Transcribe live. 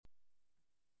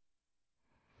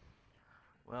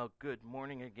Well, good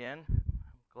morning again. I'm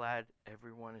glad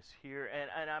everyone is here,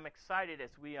 and I'm excited as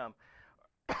we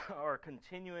are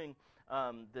continuing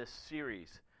this series.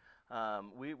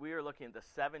 We are looking at the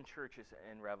 7 churches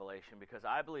in Revelation because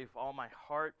I believe all my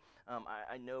heart,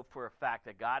 I know for a fact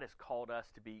that God has called us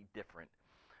to be different.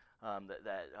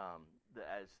 That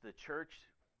as the church,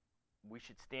 we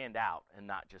should stand out and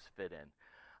not just fit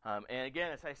in. And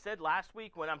again, as I said last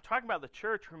week, when I'm talking about the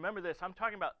church, remember this, I'm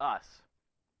talking about us.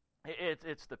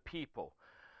 It's the people.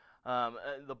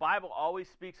 The Bible always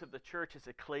speaks of the church as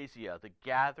ecclesia, the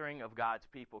gathering of God's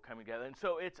people coming together. And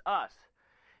so it's us.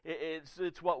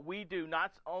 It's what we do,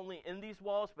 not only in these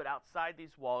walls, but outside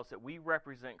these walls, that we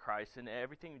represent Christ in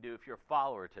everything we do if you're a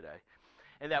follower today.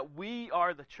 And that we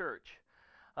are the church.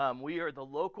 We are the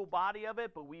local body of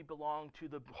it, but we belong to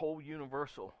the whole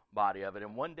universal body of it.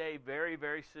 And one day, very,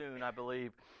 very soon, I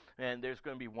believe, and there's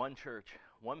going to be one church,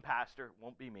 one pastor,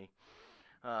 won't be me.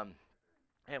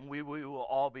 And we will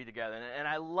all be together. And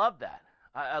I love that.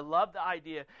 I love the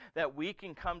idea that we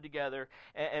can come together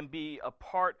and be a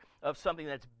part of something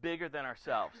that's bigger than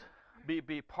ourselves.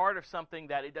 Be part of something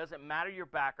that it doesn't matter your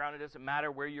background, it doesn't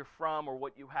matter where you're from or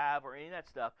what you have or any of that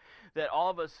stuff, that all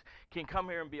of us can come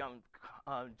here and be on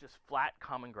just flat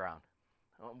common ground.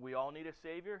 We all need a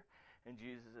Savior, and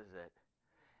Jesus is it.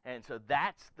 And so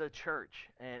that's the church.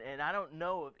 And I don't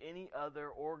know of any other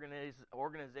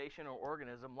organization or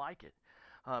organism like it.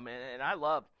 And I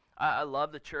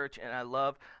love the church, and I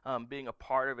love being a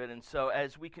part of it. And so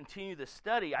as we continue the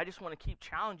study, I just want to keep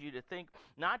challenging you to think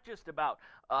not just about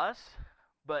us,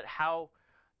 but how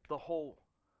the whole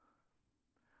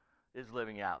is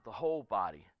living out. The whole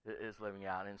body is living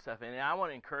out and stuff. And I want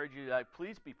to encourage you,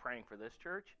 please be praying for this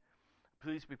church.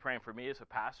 Please be praying for me as a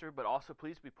pastor, but also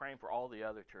please be praying for all the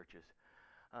other churches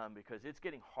because it's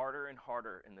getting harder and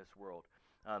harder in this world.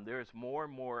 There is more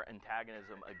and more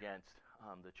antagonism against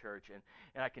the church,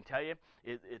 and I can tell you,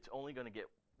 it's only going to get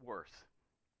worse.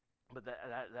 But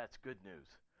that's good news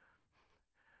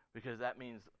because that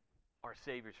means our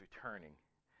Savior's returning.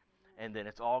 And then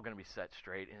it's all going to be set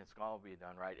straight, and it's all going to be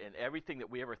done right. And everything that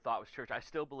we ever thought was church, I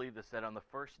still believe this, that on the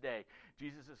first day,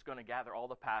 Jesus is going to gather all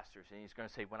the pastors, and he's going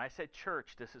to say, when I said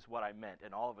church, this is what I meant.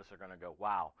 And all of us are going to go,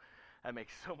 wow, that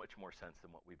makes so much more sense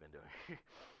than what we've been doing.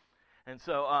 And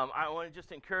so I want to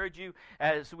just encourage you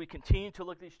as we continue to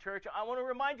look at these churches. I want to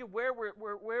remind you where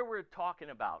we're talking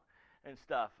about and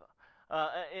stuff.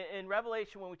 In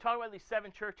Revelation, when we talk about these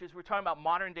 7 churches, we're talking about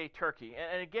modern-day Turkey.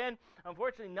 And again,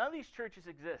 unfortunately, none of these churches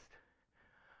exist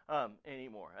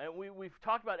anymore. And we've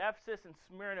talked about Ephesus and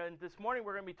Smyrna, and this morning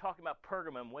we're going to be talking about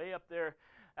Pergamum, way up there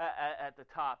at the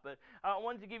top. But I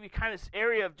wanted to give you kind of this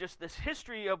area of just this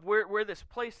history of where this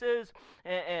place is,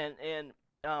 and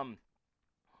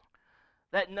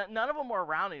that none of them are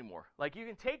around anymore. Like, you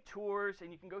can take tours,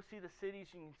 and you can go see the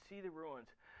cities, you can see the ruins.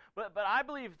 But I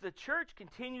believe the church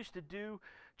continues to do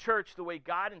church the way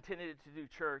God intended it to do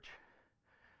church,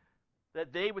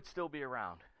 that they would still be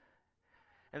around,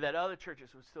 and that other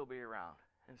churches would still be around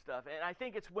and stuff. And I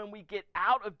think it's when we get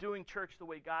out of doing church the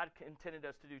way God intended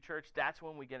us to do church, that's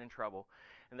when we get in trouble,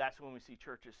 and that's when we see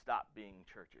churches stop being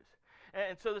churches.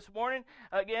 And so this morning,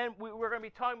 again, we're going to be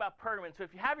talking about Pergamum. So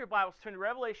if you have your Bibles, turn to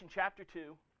Revelation chapter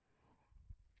 2.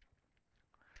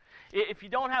 If you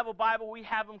don't have a Bible, we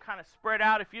have them kind of spread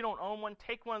out. If you don't own one,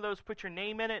 take one of those, put your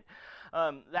name in it.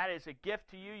 That is a gift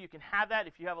to you. You can have that.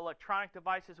 If you have electronic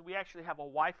devices, we actually have a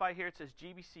Wi-Fi here. It says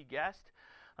GBC Guest.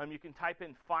 You can type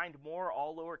in Find More,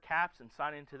 all lower caps, and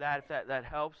sign into that if that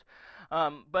helps.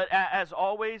 But as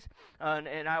always,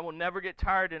 and I will never get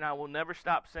tired, and I will never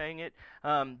stop saying it,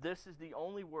 this is the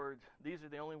only words, these are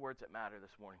the only words that matter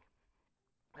this morning.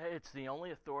 It's the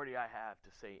only authority I have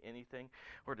to say anything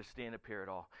or to stand up here at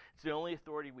all. It's the only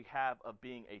authority we have of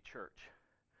being a church.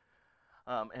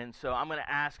 And so I'm going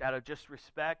to ask, out of just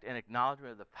respect and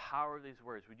acknowledgement of the power of these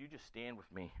words, would you just stand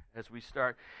with me as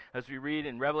we read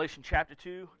in Revelation chapter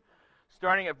 2,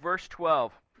 starting at verse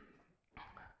 12.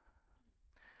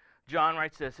 John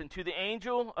writes this, "And to the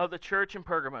angel of the church in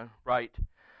Pergamum write,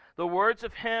 the words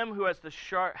of him who has the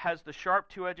sharp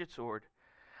two-edged sword.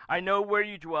 I know where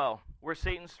you dwell, where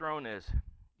Satan's throne is.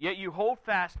 Yet you hold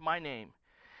fast my name,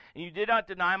 and you did not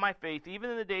deny my faith, even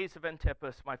in the days of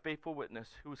Antipas, my faithful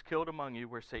witness, who was killed among you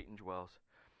where Satan dwells.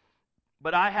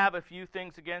 But I have a few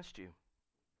things against you.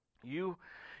 You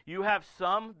have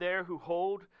some there who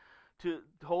hold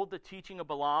the teaching of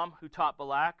Balaam, who taught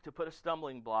Balak to put a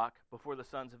stumbling block before the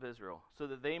sons of Israel, so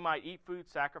that they might eat food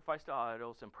sacrificed to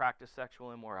idols and practice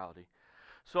sexual immorality.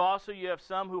 So also you have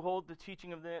some who hold the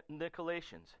teaching of the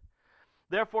Nicolaitans.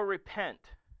 Therefore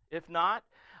repent. If not,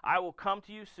 I will come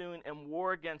to you soon and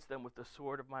war against them with the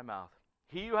sword of my mouth.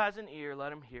 He who has an ear,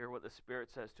 let him hear what the Spirit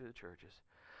says to the churches.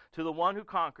 To the one who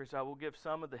conquers, I will give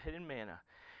some of the hidden manna,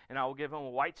 and I will give him a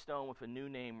white stone with a new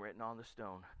name written on the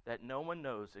stone, that no one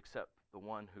knows except the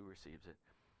one who receives it.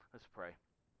 Let's pray.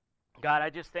 God, I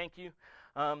just thank you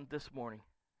this morning,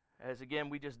 as again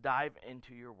we just dive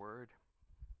into your word.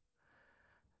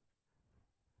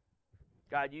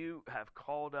 God, you have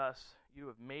called us, you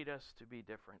have made us to be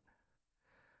different.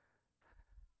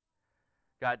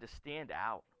 God, to stand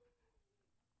out.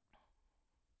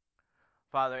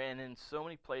 Father, and in so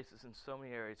many places, in so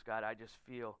many areas, God, I just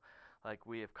feel like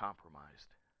we have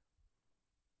compromised.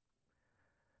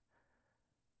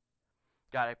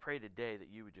 God, I pray today that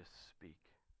you would just speak.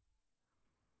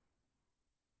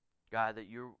 God, that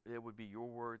it would be your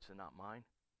words and not mine.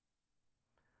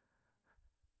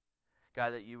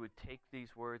 God, that you would take these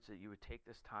words, that you would take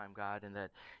this time, God, and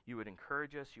that you would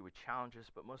encourage us, you would challenge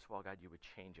us, but most of all, God, you would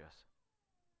change us.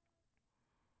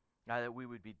 God, that we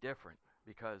would be different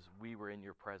because we were in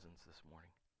your presence this morning.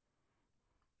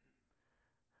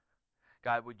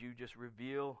 God, would you just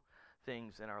reveal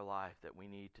things in our life that we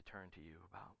need to turn to you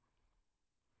about?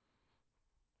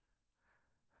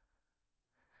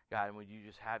 God, and would you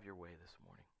just have your way this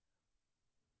morning?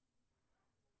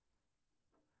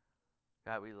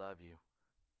 God, we love you.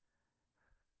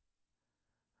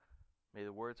 May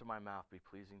the words of my mouth be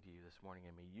pleasing to you this morning,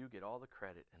 and may you get all the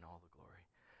credit and all the glory.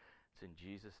 It's in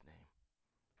Jesus'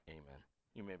 name. Amen.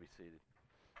 You may be seated.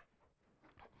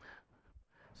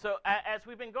 So as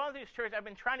we've been going through this church, I've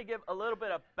been trying to give a little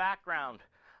bit of background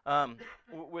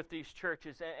with these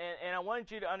churches. And I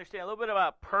wanted you to understand a little bit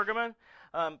about Pergamum.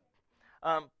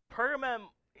 Pergamum,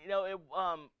 it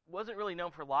wasn't really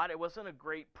known for a lot. It wasn't a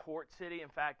great port city. In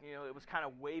fact, it was kind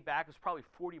of way back. It was probably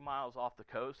 40 miles off the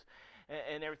coast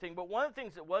and everything. But one of the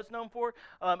things it was known for,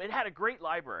 it had a great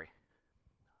library.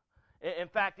 In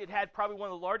fact, it had probably one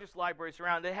of the largest libraries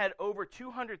around. It had over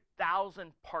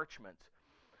 200,000 parchments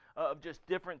of just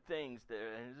different things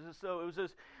there. And so it was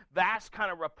this vast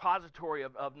kind of repository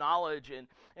of knowledge and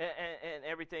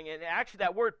everything. And actually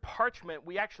that word parchment,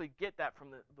 we actually get that from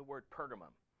the word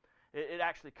Pergamum. It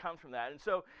actually comes from that. And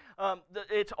so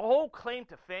its whole claim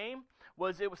to fame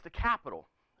was it was the capital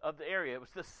of the area. It was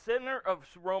the center of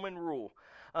Roman rule.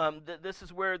 This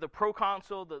is where the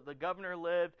proconsul, the governor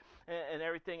lived and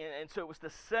everything. And so it was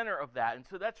the center of that. And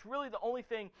so that's really the only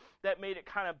thing that made it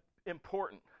kind of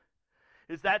important,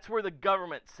 is that's where the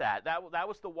government sat. That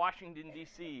was the Washington,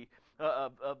 D.C.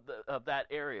 of that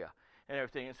area and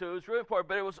everything. And so it was really important.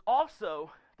 But it was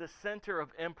also the center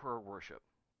of emperor worship.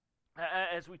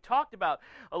 As we talked about,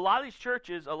 a lot of these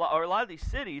churches, a lot of these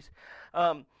cities,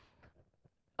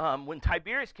 when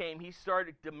Tiberius came, he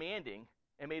started demanding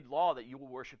and made law that you will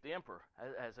worship the emperor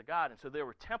as a god. And so there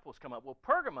were temples come up. Well,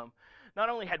 Pergamum not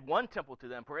only had one temple to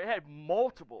the emperor, it had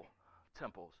multiple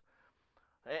temples.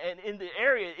 And in the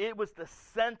area, it was the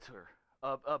center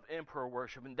of emperor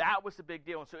worship. And that was the big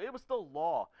deal. And so it was the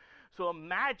law. So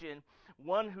imagine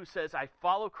one who says, I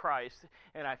follow Christ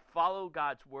and I follow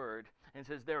God's word, and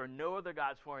says there are no other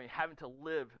gods for me, having to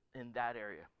live in that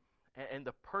area. And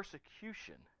the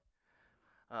persecution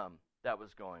that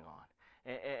was going on.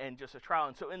 And just a trial.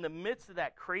 And so in the midst of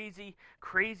that crazy,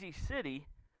 crazy city,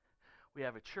 we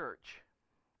have a church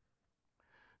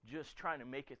just trying to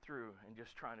make it through and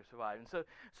just trying to survive. And so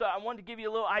I wanted to give you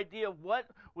a little idea of what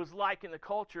was like in the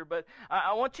culture, but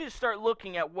I want you to start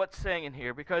looking at what's saying in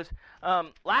here, because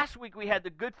last week we had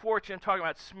the good fortune of talking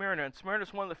about Smyrna, and Smyrna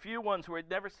is one of the few ones where it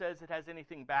never says it has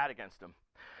anything bad against them.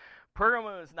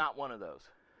 Pergamum is not one of those.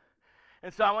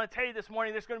 And so I want to tell you this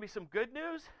morning, there's going to be some good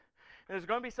news, and there's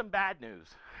going to be some bad news.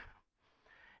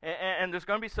 And there's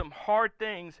going to be some hard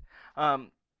things.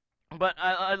 But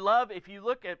I love, if you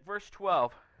look at verse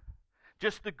 12,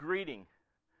 just the greeting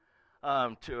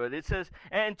to it. It says,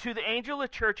 and to the angel of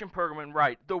the church in Pergamum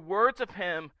write, the words of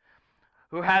him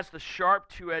who has the sharp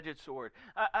two-edged sword.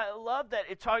 I love that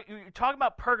you talk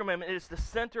about Pergamum. It is the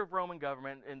center of Roman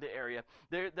government in the area.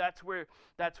 That's where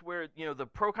the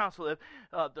proconsul lived.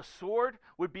 The sword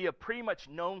would be a pretty much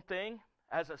known thing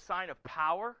as a sign of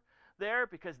power there,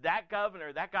 because that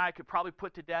governor, that guy could probably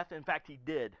put to death. In fact, he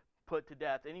did put to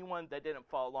death anyone that didn't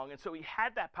follow along. And so he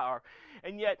had that power.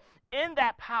 And yet, in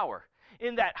that power,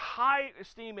 in that high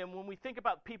esteem, and when we think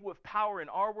about people with power in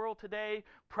our world today,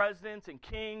 presidents and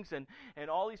kings and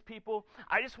all these people,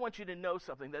 I just want you to know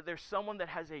something, that there's someone that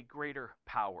has a greater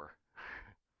power.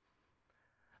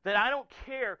 That I don't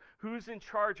care who's in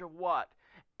charge of what,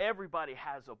 everybody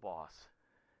has a boss.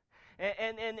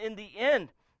 And in the end,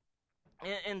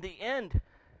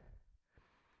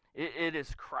 it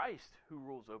is Christ who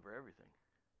rules over everything.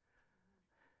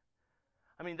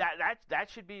 I mean, that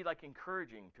should be like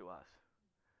encouraging to us.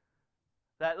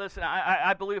 That, listen,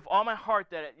 I believe with all my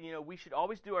heart that, we should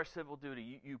always do our civil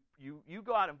duty. You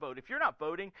go out and vote. If you're not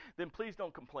voting, then please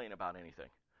don't complain about anything.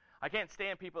 I can't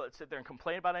stand people that sit there and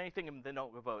complain about anything and then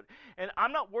don't go vote. And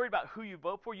I'm not worried about who you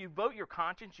vote for. You vote your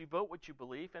conscience. You vote what you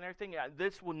believe and everything.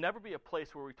 This will never be a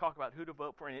place where we talk about who to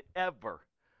vote for, ever.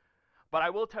 But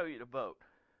I will tell you to vote.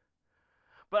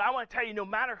 But I want to tell you, no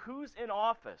matter who's in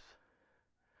office,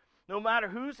 no matter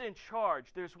who's in charge,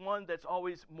 there's one that's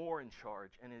always more in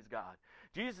charge, and is God.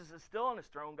 Jesus is still on his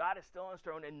throne. God is still on his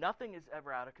throne, and nothing is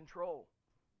ever out of control.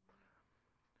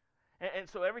 And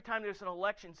so every time there's an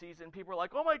election season, people are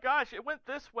like, oh my gosh, it went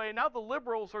this way. Now the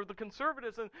liberals or the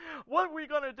conservatives, and what are we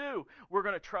going to do? We're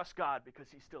going to trust God because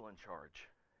he's still in charge.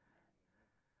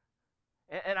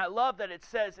 And I love that it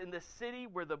says in the city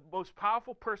where the most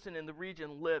powerful person in the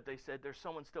region lived, they said there's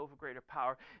someone still with greater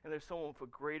power, and there's someone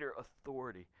with greater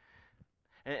authority.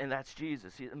 And that's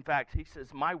Jesus. In fact, he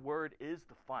says, my word is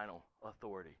the final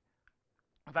authority.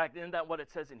 In fact, isn't that what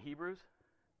it says in Hebrews?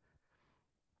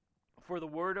 For the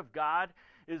word of God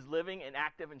is living and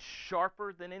active and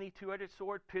sharper than any two-edged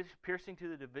sword, piercing to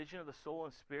the division of the soul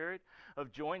and spirit,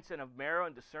 of joints and of marrow,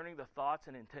 and discerning the thoughts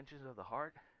and intentions of the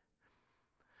heart.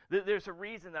 There's a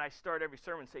reason that I start every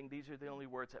sermon saying these are the only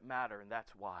words that matter, and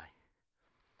that's why.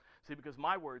 See, because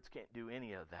my words can't do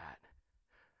any of that.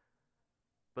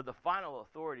 But the final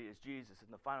authority is Jesus,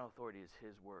 and the final authority is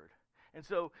his word. And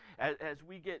so as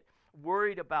we get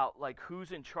worried about like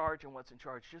who's in charge and what's in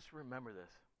charge, just remember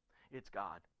this. It's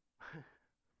God.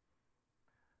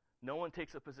 No one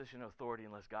takes a position of authority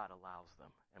unless God allows them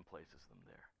and places them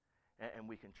there. And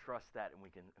we can trust that, and we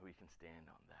can stand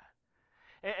on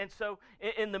that. And so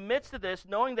in the midst of this,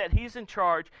 knowing that he's in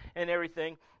charge and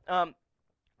everything,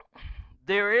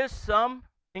 there is some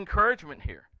encouragement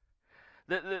here.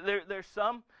 There's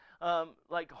some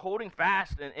like holding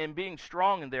fast and being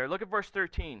strong in there. Look at verse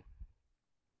 13.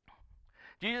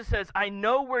 Jesus says, I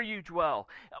know where you dwell.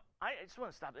 I just want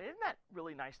to stop there. Isn't that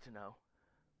really nice to know?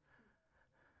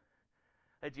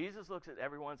 That Jesus looks at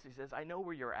everyone and he says, I know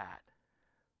where you're at.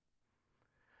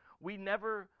 We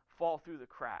never fall through the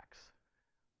cracks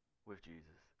with Jesus.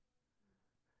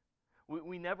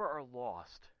 We never are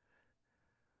lost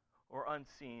or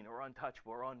unseen or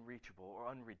untouchable or unreachable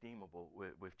or unredeemable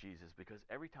with Jesus, because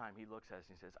every time he looks at us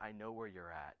and he says, I know where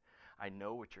you're at. I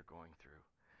know what you're going through.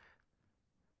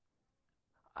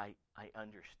 I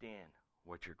understand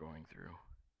what you're going through.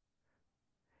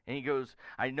 And he goes,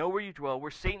 I know where you dwell,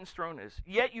 where Satan's throne is,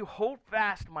 yet you hold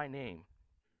fast my name.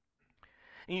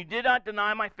 And you did not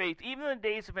deny my faith, even in the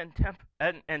days of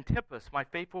Antipas, my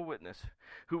faithful witness,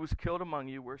 who was killed among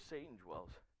you, where Satan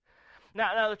dwells.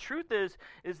 Now the truth is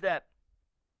that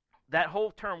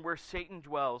whole term where Satan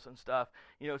dwells and stuff,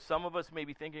 some of us may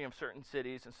be thinking of certain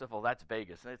cities and stuff. Well, that's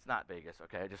Vegas, and it's not Vegas,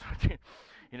 okay? I just want you,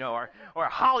 or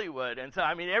Hollywood. And so,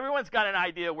 everyone's got an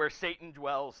idea where Satan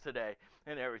dwells today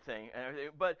and everything.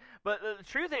 But the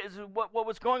truth is what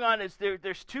was going on is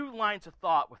there's two lines of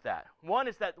thought with that. One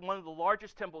is that one of the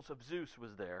largest temples of Zeus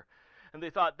was there, and they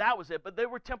thought that was it, but there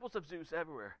were temples of Zeus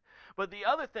everywhere. But the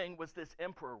other thing was this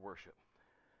emperor worship.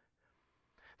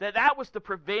 That was the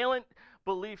prevalent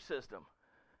belief system.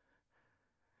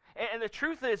 And the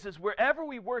truth is wherever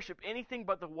we worship anything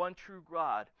but the one true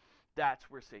God, that's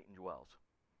where Satan dwells.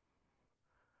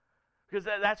 Because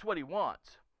that's what he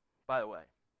wants, by the way.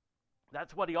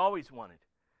 That's what he always wanted.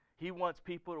 He wants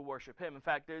people to worship him. In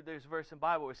fact, there's a verse in the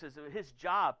Bible where it says that his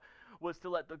job was to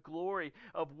let the glory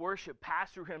of worship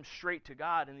pass through him straight to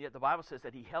God, and yet the Bible says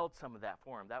that he held some of that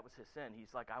for him. That was his sin.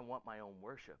 He's like, I want my own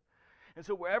worship. And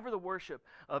so wherever the worship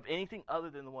of anything other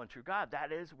than the one true God,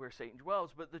 that is where Satan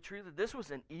dwells. But the truth is, this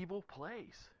was an evil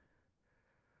place.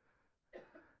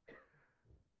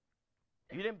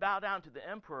 You didn't bow down to the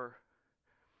emperor,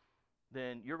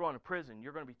 then you're going to prison.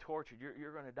 You're going to be tortured.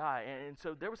 You're going to die. And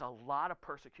so there was a lot of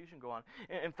persecution going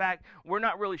on. In fact, we're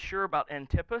not really sure about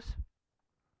Antipas.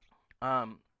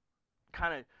 Kind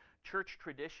of church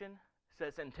tradition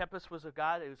says Antipas was a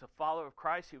guy that was a follower of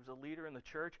Christ. He was a leader in the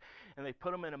church, and they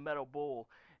put him in a metal bowl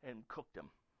and cooked him.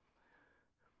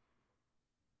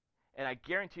 And I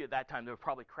guarantee you at that time there were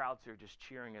probably crowds there just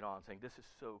cheering it on, saying, this is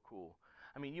so cool.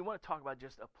 You want to talk about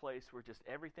just a place where just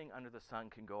everything under the sun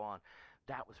can go on.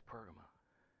 That was Pergamum.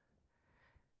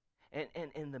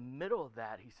 And in the middle of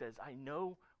that, he says, I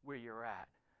know where you're at.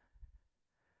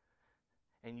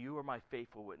 And you are my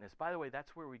faithful witness. By the way,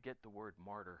 that's where we get the word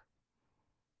martyr.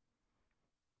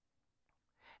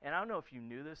 And I don't know if you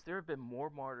knew this, there have been more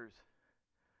martyrs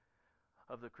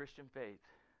of the Christian faith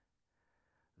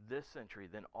this century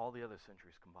than all the other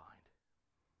centuries combined.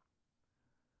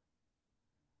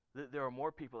 There are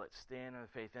more people that stand on the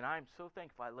faith. And I'm so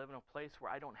thankful I live in a place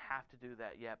where I don't have to do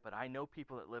that yet, but I know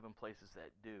people that live in places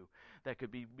that do, that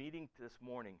could be meeting this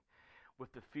morning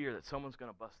with the fear that someone's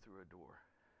going to bust through a door.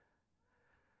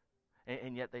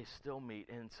 And yet they still meet.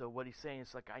 And so what he's saying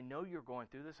is like, I know you're going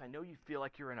through this. I know you feel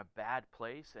like you're in a bad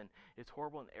place and it's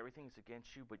horrible and everything's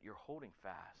against you, but you're holding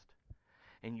fast.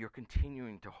 And you're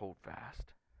continuing to hold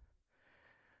fast.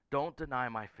 Don't deny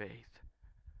my faith.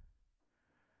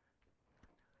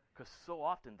 Because so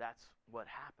often that's what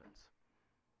happens.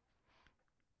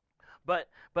 But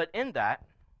in that,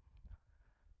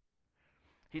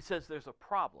 he says there's a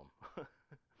problem.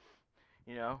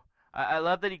 You know, I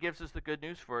love that he gives us the good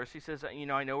news first. He says, you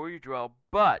know, I know where you dwell,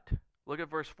 but, look at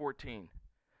verse 14.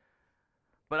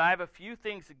 But I have a few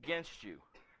things against you.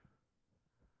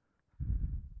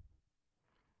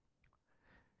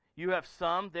 You have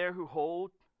some there who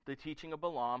hold the teaching of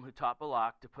Balaam, who taught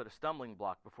Balak to put a stumbling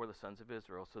block before the sons of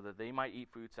Israel, so that they might eat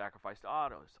food sacrificed to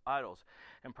idols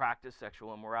and practice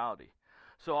sexual immorality.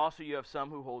 So also you have some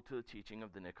who hold to the teaching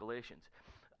of the Nicolaitans.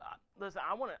 Listen,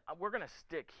 we're going to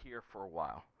stick here for a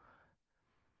while.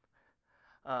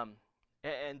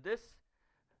 And this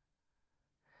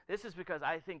is because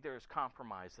I think there is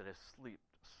compromise that has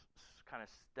kind of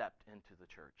stepped into the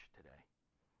church today.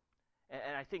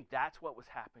 And I think that's what was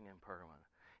happening in Pergamum.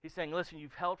 He's saying, listen,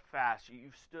 you've held fast,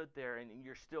 you've stood there, and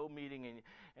you're still meeting,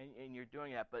 and you're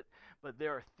doing that. But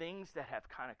there are things that have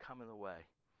kind of come in the way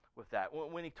with that.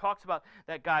 When he talks about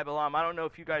that guy Balaam, I don't know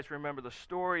if you guys remember the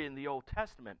story in the Old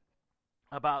Testament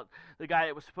about the guy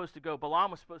that was supposed to go.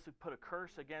 Balaam was supposed to put a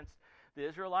curse against the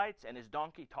Israelites, and his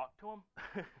donkey talked to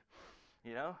him.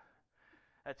 You know?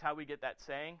 That's how we get that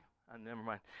saying. Never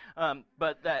mind.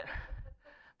 But that...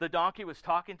 The donkey was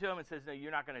talking to him and says, no,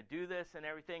 you're not going to do this and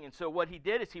everything. And so what he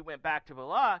did is he went back to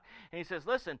Balak and he says,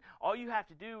 listen, all you have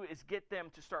to do is get them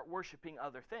to start worshiping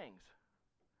other things.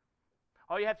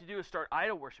 All you have to do is start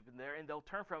idol worshiping there, and they'll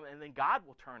turn from it, and then God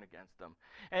will turn against them.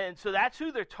 And so that's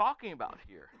who they're talking about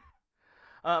here.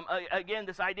 Again,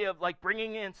 this idea of like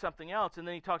bringing in something else, and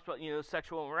then he talks about, you know,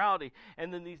 sexual immorality.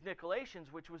 And then these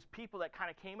Nicolaitans, which was people that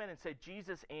kind of came in and said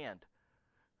Jesus and.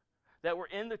 That were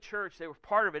in the church, they were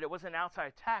part of it. It wasn't an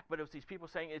outside attack, but it was these people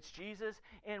saying, it's Jesus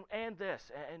and this,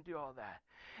 and do all that.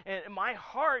 And my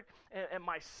heart and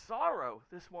my sorrow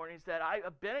this morning is that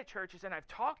I've been at churches and I've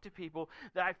talked to people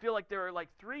that I feel like there are like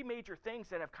three major things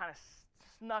that have kind of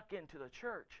snuck into the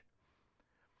church.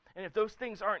 And if those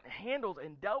things aren't handled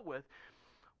and dealt with,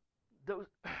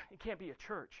 it can't be a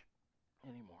church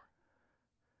anymore.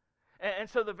 And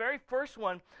so the very first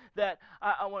one that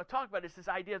I want to talk about is this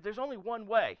idea of there's only one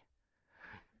way.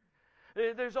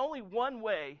 There's only one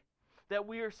way that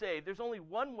we are saved. There's only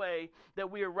one way that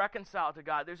we are reconciled to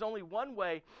God. There's only one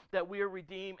way that we are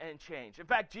redeemed and changed. In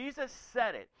fact, Jesus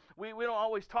said it. We don't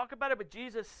always talk about it, but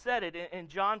Jesus said it in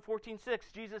John 14:6.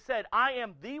 Jesus said, I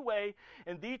am the way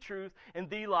and the truth and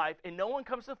the life, and no one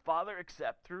comes to the Father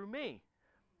except through me.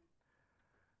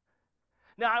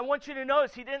 Now, I want you to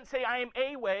notice he didn't say I am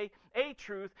a way, a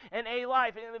truth, and a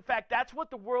life. And in fact, that's what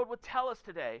the world would tell us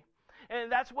today.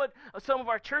 And that's what some of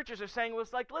our churches are saying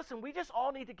was like, listen, we just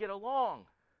all need to get along.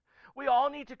 We all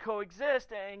need to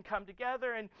coexist and come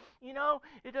together. And, you know,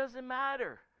 it doesn't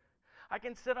matter. I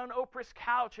can sit on Oprah's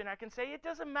couch and I can say, it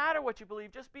doesn't matter what you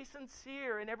believe. Just be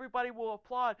sincere and everybody will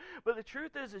applaud. But the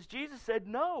truth is Jesus said,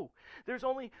 no, there's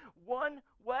only one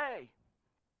way.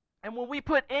 And when we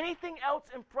put anything else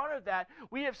in front of that,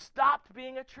 we have stopped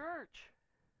being a church.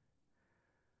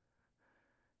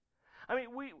 I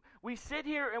mean, we sit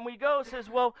here and we go, says,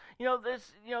 well,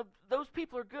 those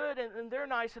people are good and they're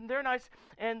nice,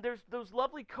 and there's those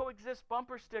lovely coexist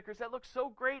bumper stickers that look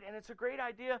so great, and it's a great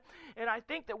idea, and I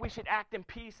think that we should act in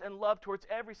peace and love towards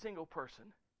every single person.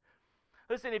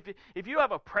 Listen, if you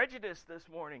have a prejudice this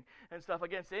morning and stuff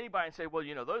against anybody and say, well,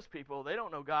 those people, they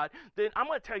don't know God, then I'm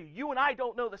going to tell you, you and I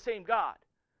don't know the same God.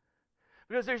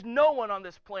 Because there's no one on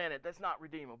this planet that's not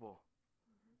redeemable.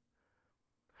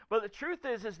 But the truth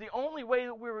is the only way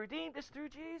that we're redeemed is through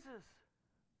Jesus.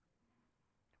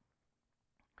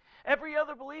 Every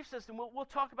other belief system, we'll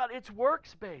talk about, it's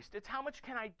works-based. It's how much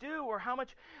can I do, or how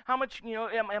much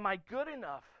am I good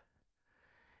enough?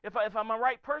 If I'm a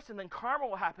right person, then karma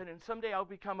will happen, and someday I'll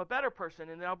become a better person,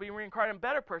 and then I'll be reincarnated a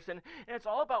better person, and it's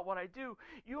all about what I do.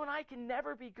 You and I can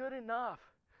never be good enough.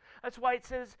 That's why it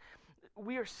says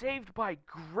we are saved by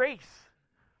grace.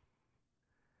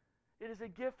 It is a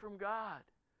gift from God.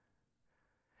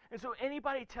 And so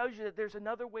anybody tells you that there's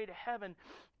another way to heaven,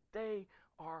 they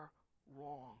are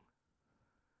wrong.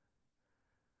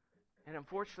 And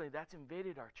unfortunately, that's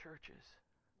invaded our churches.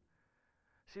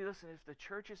 See, listen, if the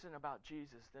church isn't about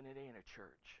Jesus, then it ain't a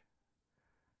church.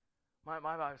 My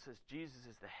Bible says Jesus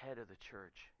is the head of the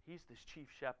church. He's this chief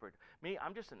shepherd. Me,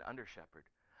 I'm just an under shepherd.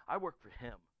 I work for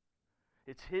him.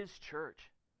 It's his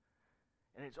church.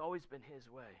 And it's always been his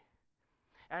way.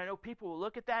 And I know people will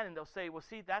look at that and they'll say, well,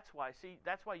 see, that's why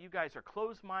you guys are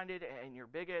closed-minded and you're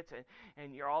bigots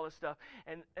and you're all this stuff.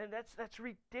 And that's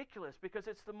ridiculous, because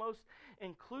it's the most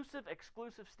inclusive,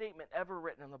 exclusive statement ever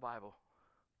written in the Bible.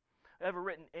 Ever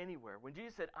written anywhere. When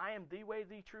Jesus said, I am the way,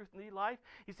 the truth, and the life,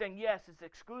 he's saying, yes, it's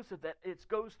exclusive, that it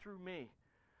goes through me.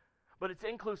 But it's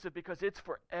inclusive because it's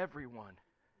for everyone.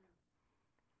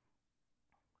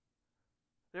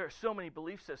 There are so many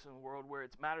belief systems in the world where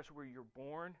it matters where you're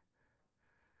born.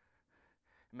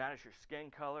 It matters your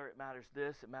skin color. It matters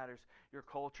this. It matters your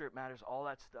culture. It matters all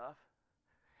that stuff.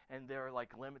 And there are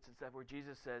like limits and stuff where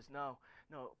Jesus says, no,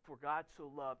 for God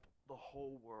so loved the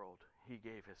whole world, he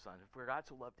gave his son. For God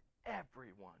so loved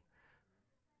everyone.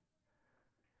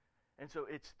 And so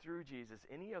it's through Jesus.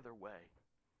 Any other way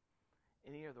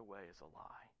is a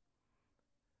lie.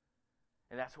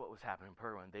 And that's what was happening in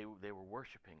Pergamum. They were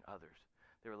worshiping others.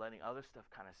 They were letting other stuff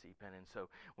kind of seep in. And so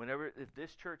if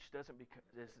this church doesn't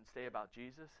stay about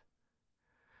Jesus,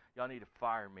 y'all need to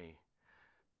fire me.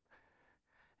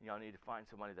 And y'all need to find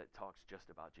somebody that talks just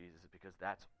about Jesus, because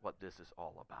that's what this is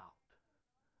all about.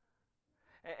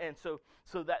 And so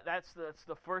that's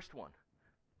the first one.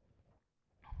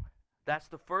 That's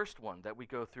the first one that we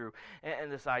go through,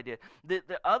 and this idea.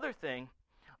 The other thing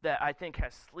that I think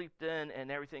has sleeped in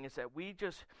and everything is that we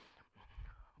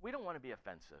don't want to be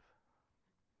offensive.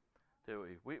 Do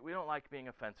we? We don't like being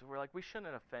offensive. We're like, we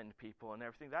shouldn't offend people and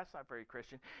everything. That's not very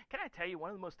Christian. Can I tell you, one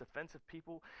of the most offensive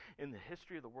people in the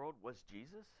history of the world was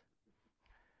Jesus?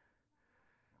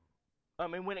 I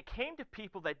mean, when it came to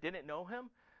people that didn't know him,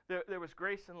 there was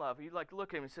grace and love. He'd like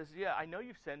look at him and says, yeah, I know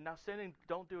you've sinned. Now sin and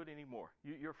don't do it anymore.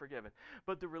 You're forgiven.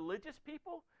 But the religious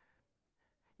people,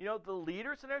 the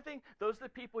leaders and everything, those are the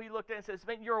people he looked at and says,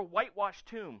 man, you're a whitewashed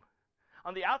tomb.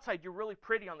 On the outside, you're really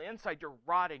pretty. On the inside, you're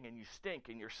rotting and you stink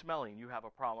and you're smelling. You have a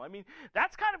problem. I mean,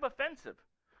 that's kind of offensive.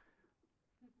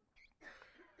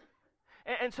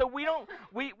 And so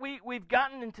we've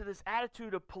gotten into this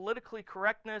attitude of politically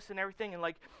correctness and everything, and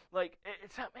like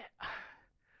it's not, man.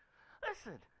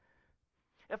 Listen,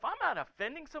 if I'm not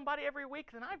offending somebody every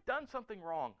week, then I've done something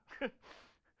wrong.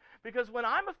 Because when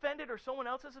I'm offended or someone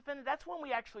else is offended, that's when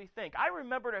we actually think. I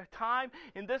remembered a time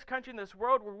in this country, in this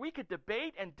world, where we could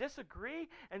debate and disagree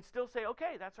and still say,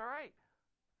 okay, that's all right.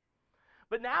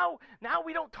 But now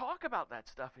we don't talk about that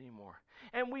stuff anymore.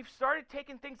 And we've started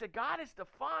taking things that God has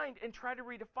defined and try to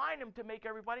redefine them to make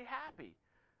everybody happy.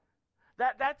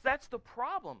 That's the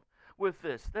problem with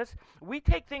this. We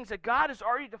take things that God has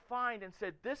already defined and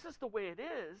said, this is the way it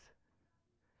is.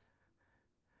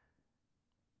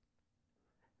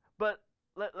 But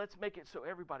let's make it so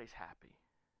everybody's happy.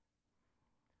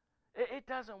 It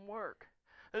doesn't work.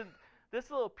 This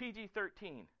little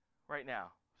PG-13 right now.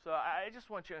 So I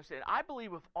just want you to understand, I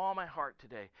believe with all my heart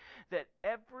today that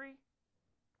every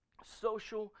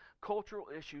social, cultural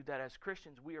issue that as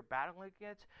Christians we are battling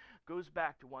against goes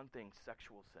back to one thing: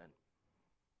 sexual sin.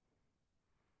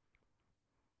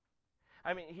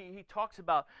 I mean, he talks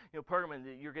about, Pergamum,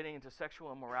 that you're getting into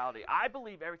sexual immorality. I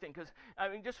believe everything, because,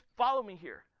 just follow me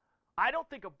here. I don't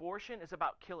think abortion is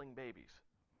about killing babies.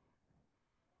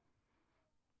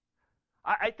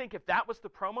 I think if that was the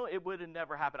promo, it would have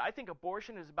never happened. I think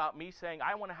abortion is about me saying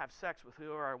I want to have sex with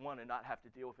whoever I want and not have to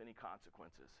deal with any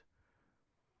consequences.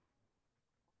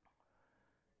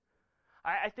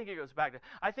 I think it goes back to,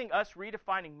 I think us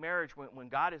redefining marriage when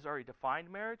God has already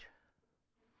defined marriage,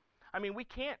 I mean, we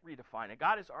can't redefine it.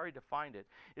 God has already defined it.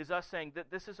 Is us saying that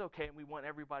this is okay and we want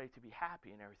everybody to be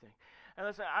happy and everything. And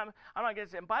listen, I'm not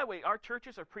against it. And by the way, our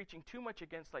churches are preaching too much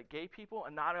against like gay people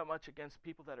and not much against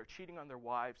people that are cheating on their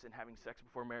wives and having sex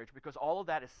before marriage, because all of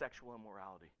that is sexual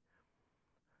immorality.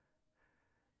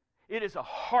 It is a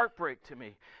heartbreak to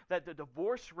me that the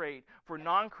divorce rate for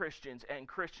non-Christians and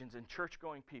Christians and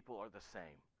church-going people are the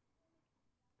same.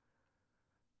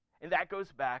 And that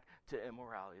goes back to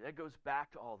immorality. That goes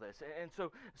back to all this. And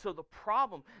so the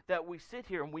problem that we sit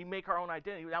here and we make our own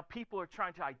identity. Now people are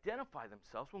trying to identify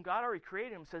themselves when God already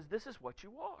created them and says, this is what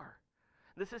you are.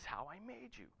 This is how I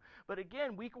made you. But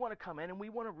again, we want to come in and we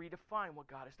want to redefine what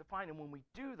God has defined. And when we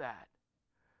do that,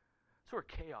 that's where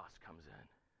chaos comes in.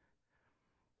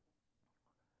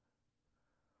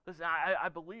 Listen, I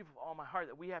believe with all my heart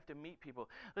that we have to meet people.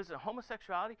 Listen,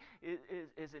 homosexuality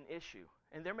is an issue.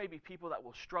 And there may be people that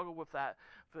will struggle with that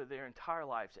for their entire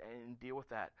lives and deal with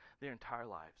that their entire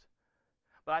lives.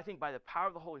 But I think by the power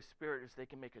of the Holy Spirit is they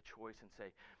can make a choice and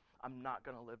say, I'm not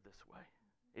going to live this way.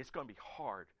 It's going to be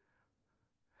hard.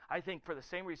 I think for the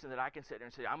same reason that I can sit there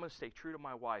and say, I'm going to stay true to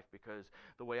my wife because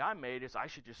the way I'm made is I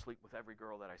should just sleep with every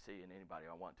girl that I see and anybody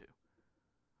I want to.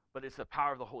 But it's the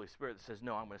power of the Holy Spirit that says,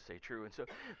 no, I'm going to stay true. And so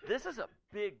this is a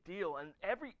big deal. And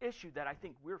every issue that I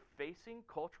think we're facing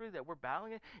culturally, that we're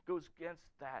battling it, goes against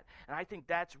that. And I think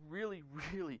that's really,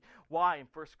 really why in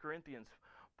 1 Corinthians,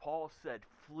 Paul said,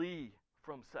 flee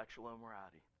from sexual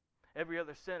immorality. Every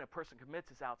other sin a person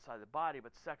commits is outside the body,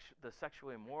 but the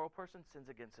sexually immoral person sins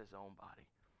against his own body.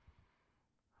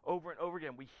 Over and over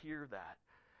again, we hear that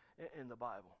in the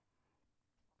Bible.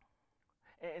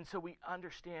 And so we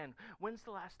understand, when's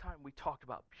the last time we talked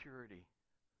about purity?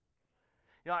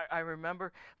 You know, I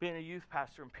remember being a youth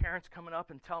pastor and parents coming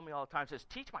up and telling me all the time, says,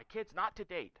 teach my kids not to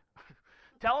date.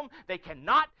 Tell them they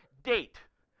cannot date.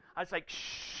 I was like,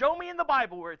 show me in the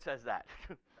Bible where it says that.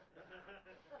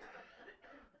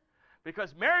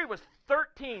 Because Mary was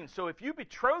 13, so if you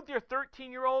betrothed your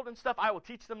 13-year-old and stuff, I will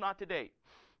teach them not to date.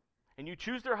 And you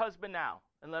choose their husband now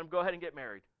and let them go ahead and get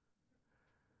married.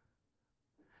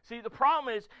 See, the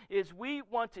problem is we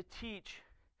want to teach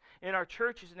in our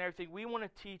churches and everything, we want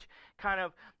to teach kind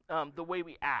of the way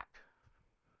we act.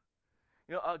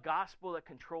 You know, a gospel that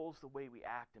controls the way we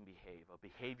act and behave, a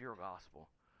behavioral gospel.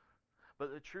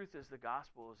 But the truth is the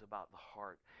gospel is about the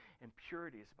heart, and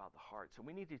purity is about the heart. So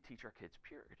we need to teach our kids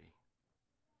purity.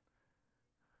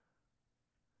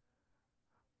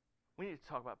 We need to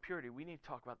talk about purity. We need to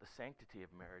talk about the sanctity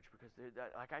of marriage because,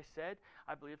 like I said,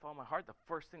 I believe with all my heart the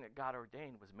first thing that God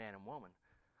ordained was man and woman.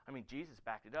 I mean, Jesus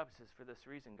backed it up. He says, for this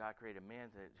reason, God created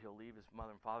man that he'll leave his mother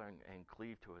and father and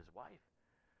cleave to his wife.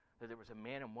 That there was a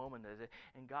man and woman,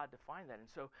 and God defined that. And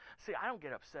so, see, I don't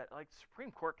get upset. Like, the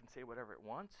Supreme Court can say whatever it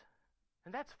wants,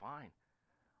 and that's fine.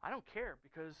 I don't care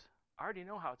because I already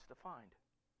know how it's defined.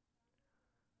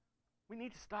 We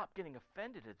need to stop getting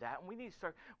offended at that, and we need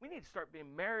to start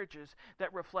being marriages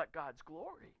that reflect God's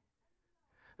glory,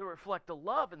 that reflect the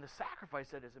love and the sacrifice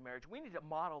that is a marriage. We need to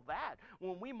model that.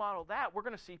 When we model that, we're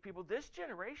going to see people, this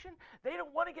generation, they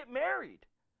don't want to get married.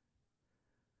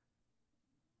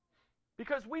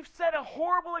 Because we've set a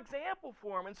horrible example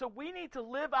for them, and so we need to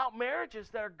live out marriages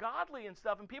that are godly and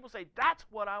stuff, and people say, that's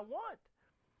what I want.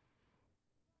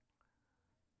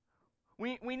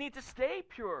 We need to stay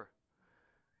pure.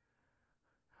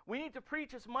 We need to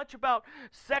preach as much about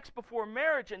sex before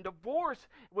marriage and divorce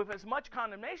with as much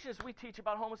condemnation as we teach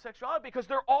about homosexuality because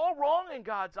they're all wrong in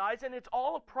God's eyes and it's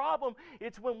all a problem.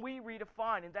 It's when we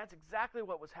redefine, and that's exactly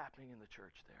what was happening in the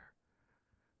church there.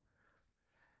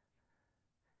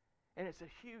 And it's a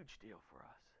huge deal for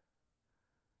us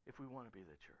if we want to be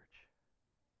the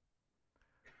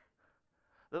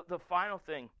church. The final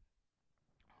thing,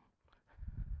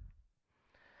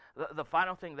 the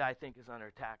final thing that I think is under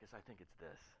attack is I think it's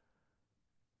this.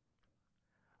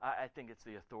 I think it's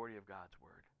the authority of God's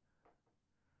Word.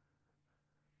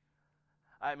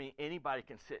 I mean, anybody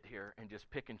can sit here and just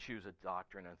pick and choose a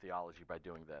doctrine and theology by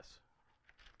doing this.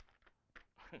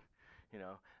 You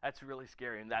know, that's really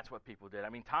scary, and that's what people did. I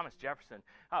mean, Thomas Jefferson,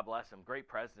 God bless him, great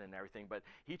president and everything, but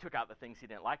he took out the things he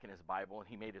didn't like in his Bible, and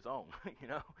he made his own, you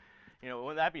know. You know,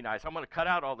 wouldn't that be nice? I'm going to cut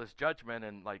out all this judgment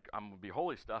and, like, I'm going to be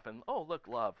holy stuff, and, oh, look,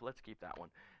 love, let's keep that one.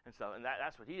 And so, and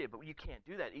that's what he did, but you can't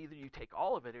do that. Either you take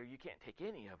all of it or you can't take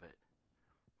any of it.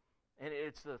 And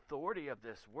it's the authority of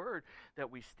this word that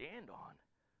we stand on.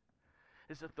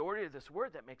 It's the authority of this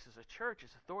word that makes us a church.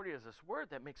 It's the authority of this word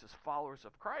that makes us followers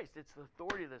of Christ. It's the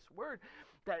authority of this word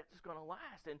that is going to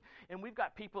last. And we've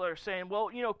got people that are saying, well,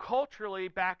 you know, culturally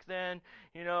back then,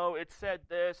 you know, it said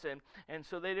this, and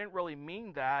so they didn't really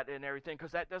mean that and everything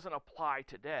because that doesn't apply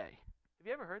today. Have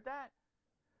you ever heard that?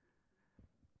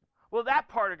 Well, that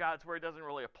part of God's word doesn't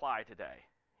really apply today,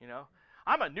 you know.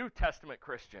 I'm a New Testament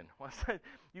Christian.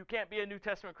 You can't be a New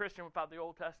Testament Christian without the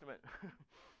Old Testament.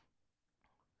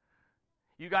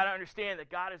 You got to understand that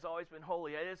God has always been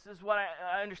holy. This is what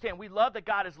I understand. We love that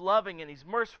God is loving and He's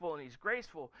merciful and He's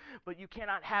graceful, but you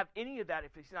cannot have any of that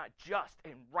if He's not just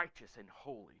and righteous and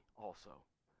holy also.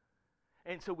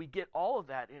 And so we get all of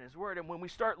that in His Word. And when we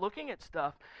start looking at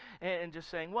stuff and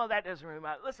just saying, well, that doesn't really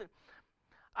matter. Listen,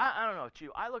 I don't know about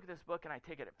you. I look at this book and I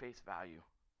take it at face value.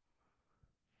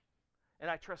 And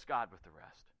I trust God with the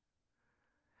rest.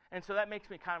 And so that makes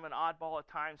me kind of an oddball at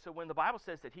times. So when the Bible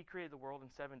says that He created the world in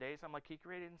 7 days, I'm like, He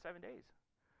created it in 7 days.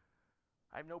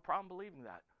 I have no problem believing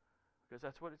that because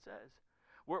that's what it says.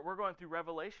 We're going through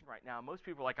Revelation right now. Most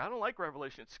people are like, I don't like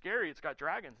Revelation. It's scary. It's got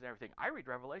dragons and everything. I read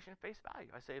Revelation at face value.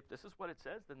 I say, if this is what it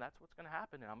says, then that's what's going to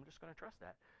happen, and I'm just going to trust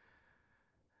that.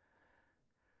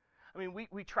 I mean,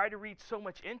 we try to read so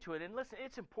much into it. And listen,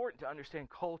 it's important to understand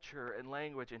culture and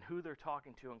language and who they're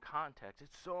talking to in context.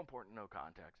 It's so important to know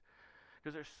context.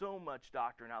 Because there's so much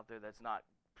doctrine out there that's not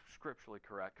scripturally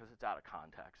correct because it's out of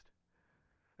context.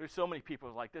 There's so many people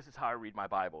who are like, this is how I read my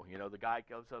Bible. You know, the guy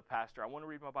goes up, Pastor, I want to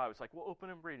read my Bible. It's like, well,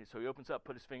 open and read it. So he opens up,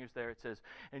 put his fingers there. It says,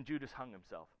 and Judas hung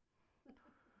himself.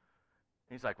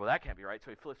 And he's like, well, that can't be right.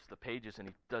 So he flips the pages and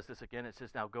he does this again. It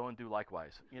says, now go and do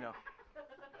likewise. You know,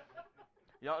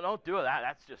 don't do that.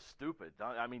 That's just stupid.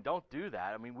 Don't do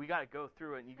that. I mean, we got to go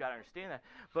through it and you got to understand that.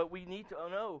 But we need to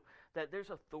know that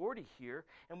there's authority here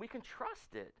and we can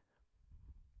trust it.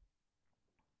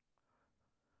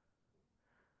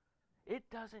 It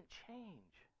doesn't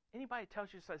change. Anybody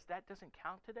tells you says that doesn't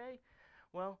count today,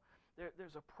 well,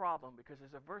 there's a problem because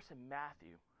there's a verse in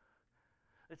Matthew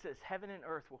that says, heaven and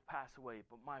earth will pass away,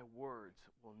 but my words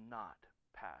will not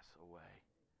pass away.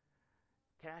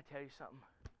 Can I tell you something?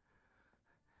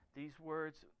 These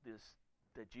words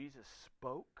that Jesus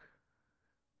spoke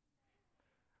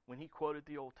when he quoted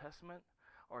the Old Testament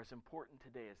are as important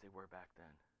today as they were back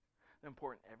then. They're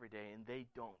important every day, and they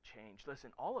don't change.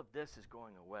 Listen, all of this is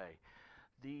going away.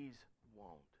 These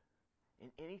won't.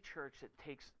 In any church that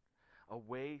takes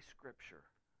away Scripture,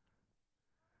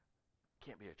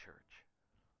 can't be a church.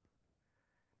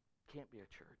 Can't be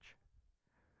a church.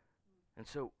 And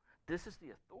so, this is the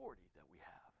authority that we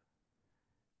have.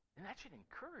 And that should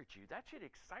encourage you. That should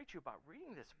excite you about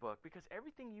reading this book, because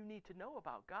everything you need to know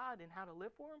about God and how to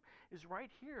live for Him is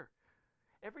right here.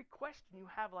 Every question you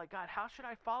have, like, God, how should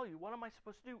I follow you? What am I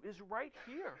supposed to do? Is right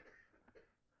here.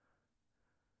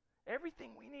 Everything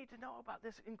we need to know about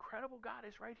this incredible God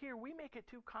is right here. We make it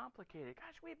too complicated.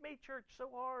 Gosh, we've made church so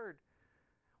hard.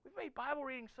 We've made Bible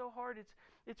reading so hard.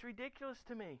 It's ridiculous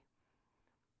to me.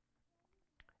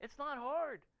 It's not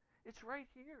hard. It's right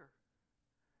here.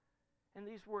 And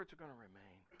these words are going to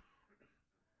remain.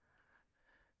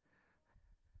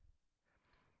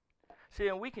 See,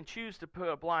 and we can choose to put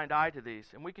a blind eye to these,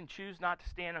 and we can choose not to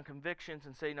stand on convictions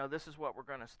and say, no, this is what we're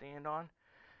going to stand on.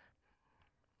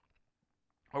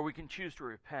 Or we can choose to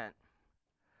repent.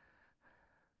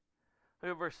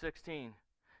 Look at verse 16.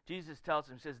 Jesus tells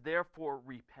him, says, therefore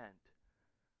repent.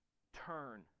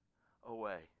 Turn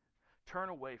away. Turn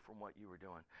away from what you were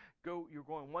doing. You're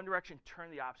going one direction,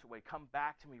 turn the opposite way. Come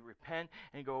back to me, repent,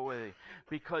 and go away.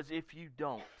 Because if you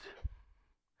don't,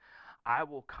 I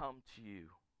will come to you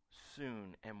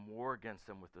soon and war against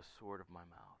them with the sword of my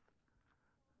mouth.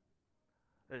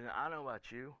 Listen, I don't know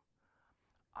about you.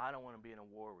 I don't want to be in a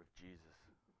war with Jesus,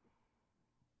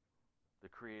 the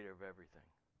creator of everything.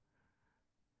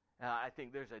 I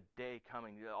think there's a day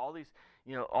coming. All these,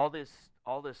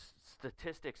 all this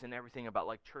statistics and everything about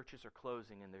like churches are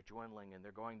closing and they're dwindling and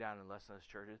they're going down in less and less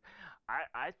churches.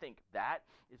 I think that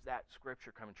is that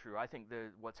scripture coming true. I think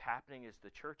what's happening is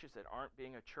the churches that aren't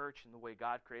being a church in the way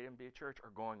God created them to be a church are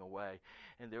going away,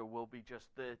 and there will be just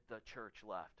the church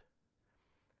left.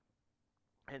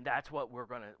 And that's what we're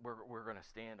gonna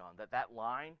stand on. That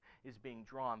line is being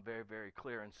drawn very, very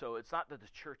clear. And so it's not that the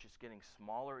church is getting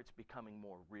smaller; it's becoming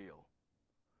more real.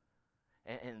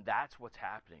 And that's what's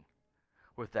happening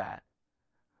with that.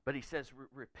 But he says,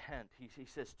 repent. He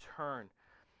says, turn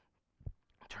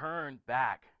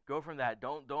back. Go from that.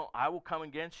 Don't. I will come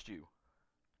against you.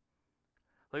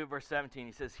 Look at verse 17.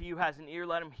 He says, he who has an ear,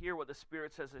 let him hear what the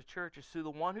Spirit says to the church. Is to the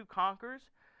one who conquers,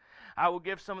 I will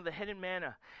give some of the hidden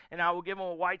manna, and I will give him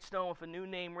a white stone with a new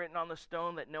name written on the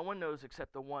stone that no one knows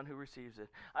except the one who receives it.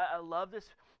 I love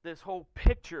this whole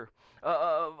picture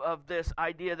of this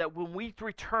idea that when we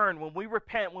return, when we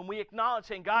repent, when we acknowledge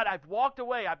saying, God, I've walked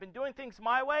away, I've been doing things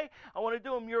my way, I want to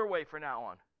do them your way from now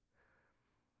on.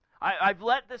 I've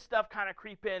let this stuff kind of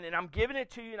creep in, and I'm giving it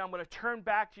to you, and I'm going to turn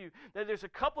back to you. That there's a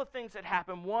couple of things that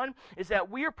happen. One is that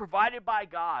we are provided by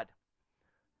God.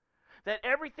 That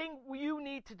everything you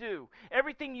need to do,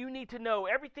 everything you need to know,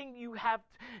 everything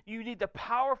you need the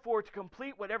power for to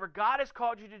complete whatever God has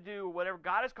called you to do, whatever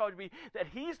God has called you to be, that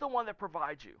He's the one that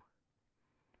provides you.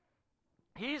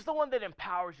 He's the one that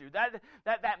empowers you.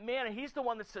 That man, He's the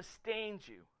one that sustains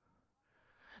you.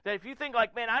 That if you think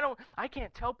like, man, I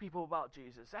can't tell people about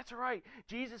Jesus. That's all right.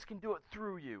 Jesus can do it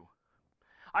through you.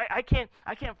 I can't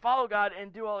follow God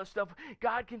and do all this stuff.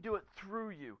 God can do it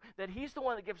through you. That He's the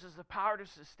one that gives us the power to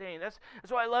sustain. That's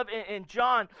why I love in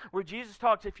John where Jesus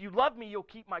talks, if you love me, you'll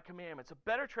keep my commandments. A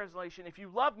better translation, if you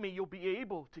love me, you'll be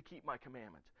able to keep my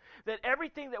commandments. That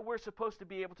everything that we're supposed to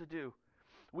be able to do,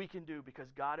 we can do because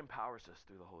God empowers us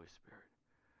through the Holy Spirit.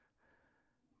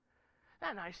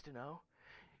 Isn't that nice to know?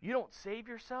 You don't save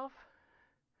yourself.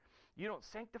 You don't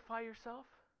sanctify yourself.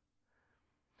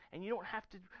 And you don't have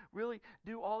to really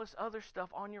do all this other stuff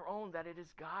on your own, that it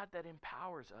is God that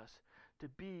empowers us to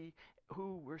be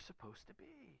who we're supposed to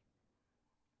be.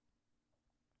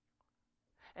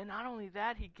 And not only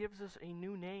that, He gives us a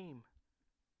new name.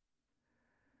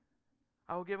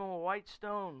 I will give him a white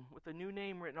stone with a new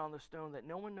name written on the stone that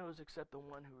no one knows except the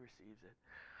one who receives it.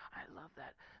 I love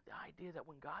that. The idea that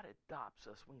when God adopts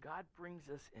us, when God brings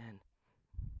us in,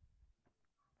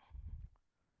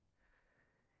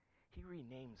 he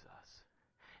renames us.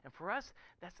 And for us,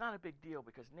 that's not a big deal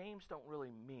because names don't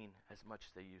really mean as much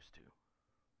as they used to.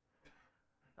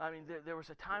 I mean, there was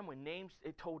a time when names,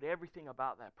 it told everything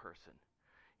about that person.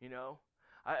 You know?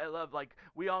 I love, like,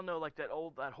 we all know, like, that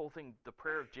whole thing, the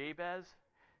prayer of Jabez.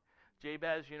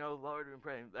 Jabez, you know, Lord, and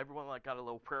pray. Everyone, like, got a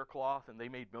little prayer cloth, and they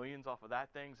made millions off of that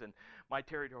things, and my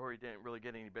territory didn't really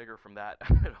get any bigger from that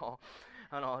at all,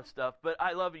 and all that stuff. But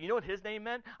I love it. You know what his name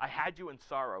meant? I had you in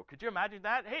sorrow. Could you imagine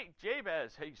that? Hey,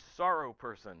 Jabez, hey, sorrow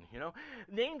person, you know?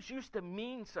 Names used to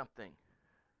mean something.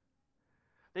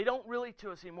 They don't really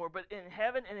to us anymore, but in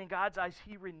heaven and in God's eyes,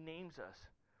 he renames us.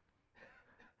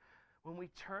 When we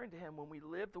turn to him, when we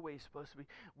live the way he's supposed to be,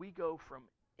 we go from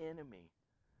enemy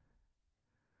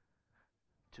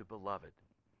to beloved.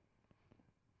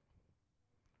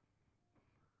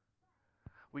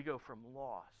 We go from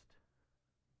lost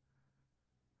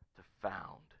to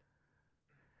found.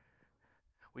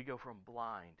 We go from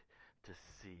blind to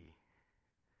see.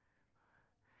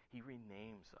 He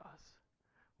renames us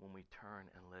when we turn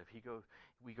and live.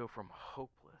 We go from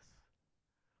hopeless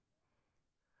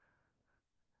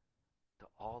to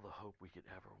all the hope we could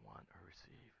ever want or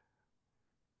receive.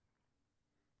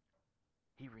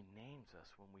 He renames us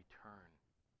when we turn.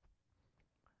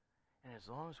 And as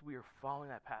long as we are following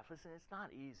that path, listen, it's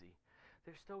not easy.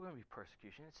 There's still going to be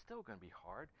persecution. It's still going to be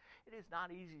hard. It is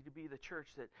not easy to be the church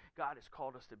that God has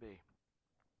called us to be.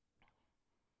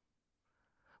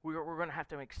 We're going to have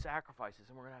to make sacrifices,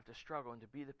 and we're going to have to struggle, and to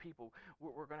be the people,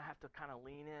 we're going to have to kind of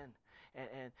lean in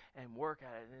and work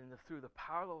at it. And through the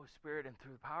power of the Holy Spirit and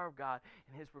through the power of God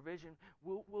and his provision,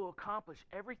 we'll accomplish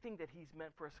everything that he's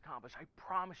meant for us to accomplish. I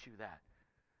promise you that.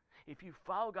 If you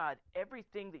follow God,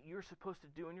 everything that you're supposed to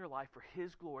do in your life for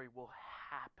his glory will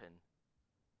happen.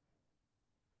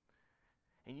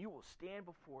 And you will stand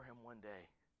before him one day,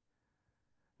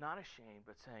 not ashamed,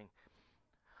 but saying,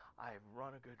 I have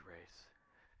run a good race,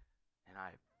 and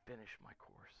I have finished my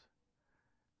course.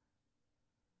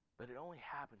 But it only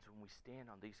happens when we stand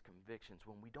on these convictions,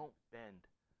 when we don't bend.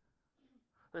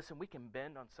 Listen, we can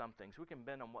bend on some things. We can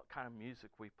bend on what kind of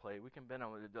music we play. We can bend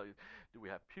on, do we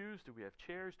have pews? Do we have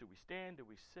chairs? Do we stand? Do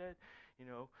we sit? You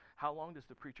know, how long does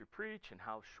the preacher preach? And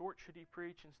how short should he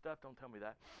preach and stuff? Don't tell me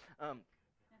that.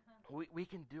 We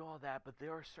can do all that, but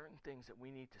there are certain things that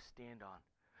we need to stand on.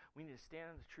 We need to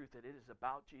stand on the truth that it is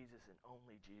about Jesus and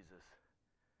only Jesus.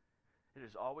 It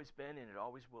has always been and it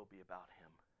always will be about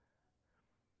him.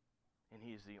 And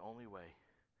he is the only way.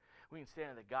 We can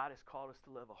stand that God has called us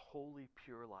to live a holy,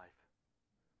 pure life.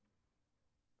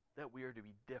 That we are to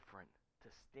be different,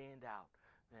 to stand out.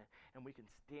 And we can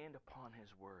stand upon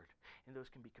his word. And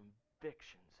those can be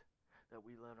convictions that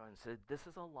we live on and say, this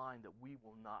is a line that we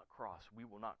will not cross. We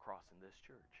will not cross in this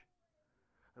church.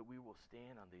 That we will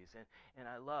stand on these. And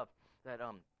I love that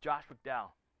Josh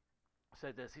McDowell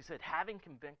said this. He said, having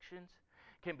convictions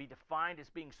can be defined as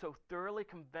being so thoroughly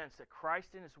convinced that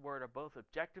Christ and his word are both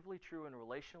objectively true and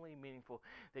relationally meaningful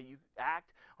that you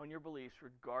act on your beliefs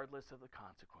regardless of the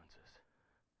consequences.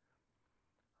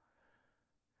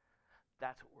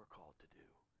 That's what we're called to do.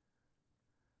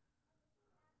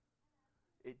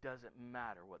 It doesn't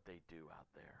matter what they do out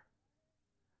there.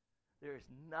 There is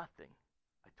nothing,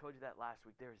 I told you that last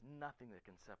week, there is nothing that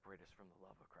can separate us from the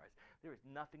love of Christ. There is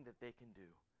nothing that they can do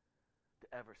to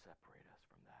ever separate us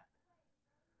from that.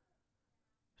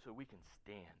 So we can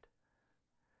stand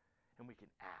and we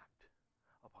can act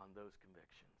upon those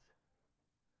convictions,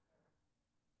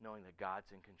 knowing that God's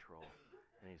in control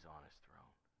and he's on his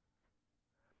throne.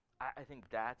 I think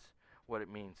that's what it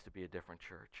means to be a different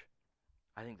church.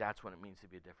 I think that's what it means to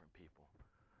be a different people.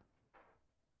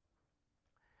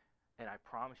 And I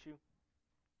promise you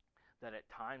that at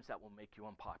times that will make you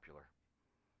unpopular.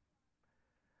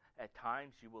 At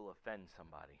times you will offend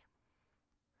somebody.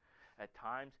 At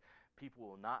times people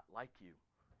will not like you.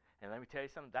 And let me tell you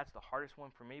something, that's the hardest one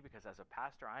for me because as a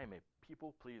pastor, I am a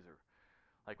people pleaser.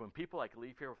 Like when people like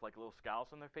leave here with like little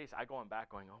scowls on their face, I go on back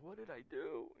going, oh, what did I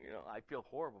do? You know, I feel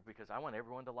horrible because I want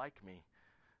everyone to like me.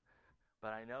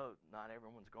 But I know not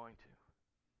everyone's going to.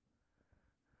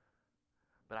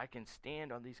 But I can stand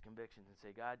on these convictions and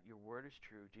say, God, your word is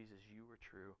true. Jesus, you are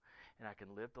true. And I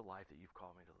can live the life that you've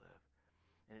called me to live.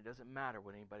 And it doesn't matter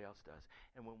what anybody else does.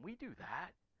 And when we do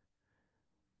that,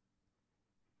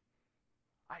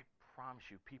 I promise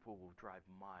you people will drive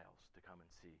miles to come and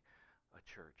see a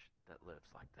church that lives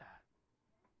like that.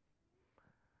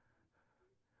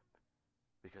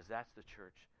 Because that's the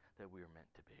church that we are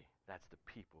meant to be. That's the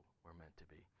people we're meant to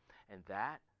be. And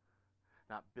that,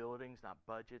 not buildings, not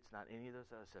budgets, not any of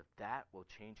those other stuff, that will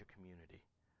change a community.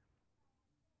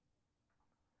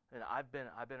 And I've been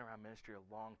around ministry a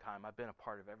long time. I've been a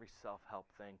part of every self-help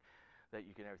thing that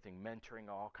you can, everything,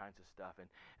 mentoring, all kinds of stuff. And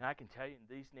I can tell you, in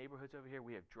these neighborhoods over here,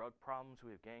 we have drug problems,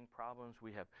 we have gang problems,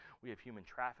 we have human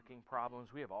trafficking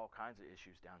problems, we have all kinds of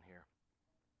issues down here.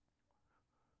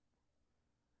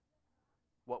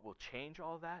 What will change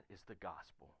all that is the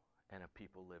gospel and of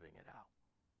people living it out.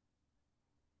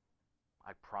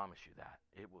 I promise you that.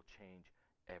 It will change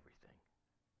everything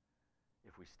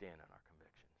if we stand on our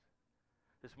convictions.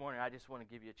 This morning, I just want to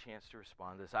give you a chance to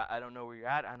respond to this. I don't know where you're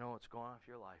at. I know what's going on with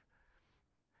your life.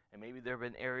 And maybe there have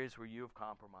been areas where you have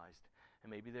compromised. And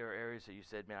maybe there are areas that you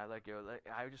said, man, I let go.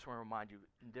 I just want to remind you,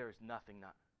 there is nothing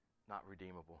not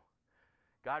redeemable.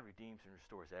 God redeems and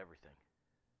restores everything.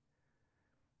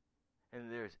 And if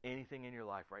there's anything in your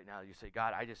life right now, you say,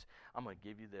 God, I'm going to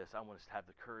give you this. I want to have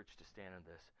the courage to stand in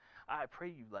this. I pray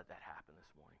you let that happen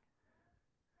this morning.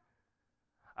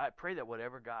 I pray that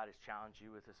whatever God has challenged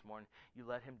you with this morning, you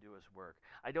let him do his work.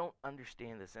 I don't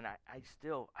understand this, and I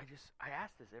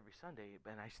ask this every Sunday,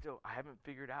 and I haven't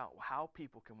figured out how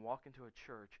people can walk into a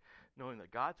church knowing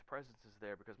that God's presence is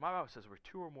there, because my Bible says where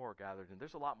two or more are gathered, and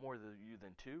there's a lot more than you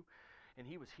than two, and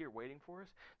he was here waiting for us,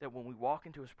 that when we walk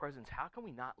into his presence, how can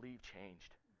we not leave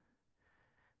changed?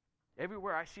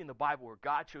 Everywhere I see in the Bible where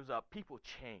God shows up, people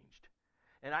changed.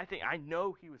 And I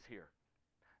know he was here.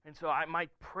 And so my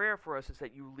prayer for us is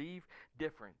that you leave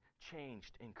different,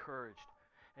 changed, encouraged,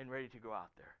 and ready to go out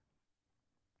there.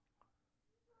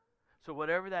 So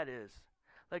whatever that is,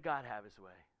 let God have his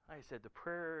way. Like I said, the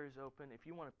prayer is open. If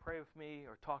you want to pray with me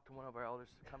or talk to one of our elders,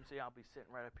 come see. I'll be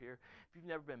sitting right up here. If you've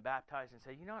never been baptized and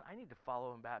say, you know what, I need to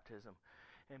follow in baptism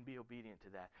and be obedient to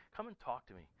that, come and talk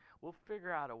to me. We'll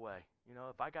figure out a way. You know,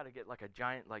 if I got to get like a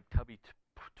giant tubby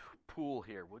pool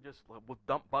here, we'll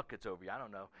dump buckets over you. I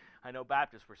don't know. I know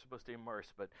Baptists we're supposed to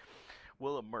immerse, but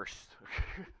we'll immerse.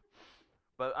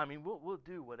 But I mean, we'll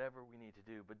do whatever we need to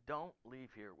do. But don't leave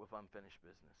here with unfinished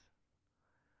business.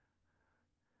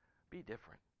 Be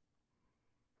different,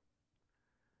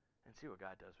 and see what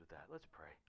God does with that. Let's pray.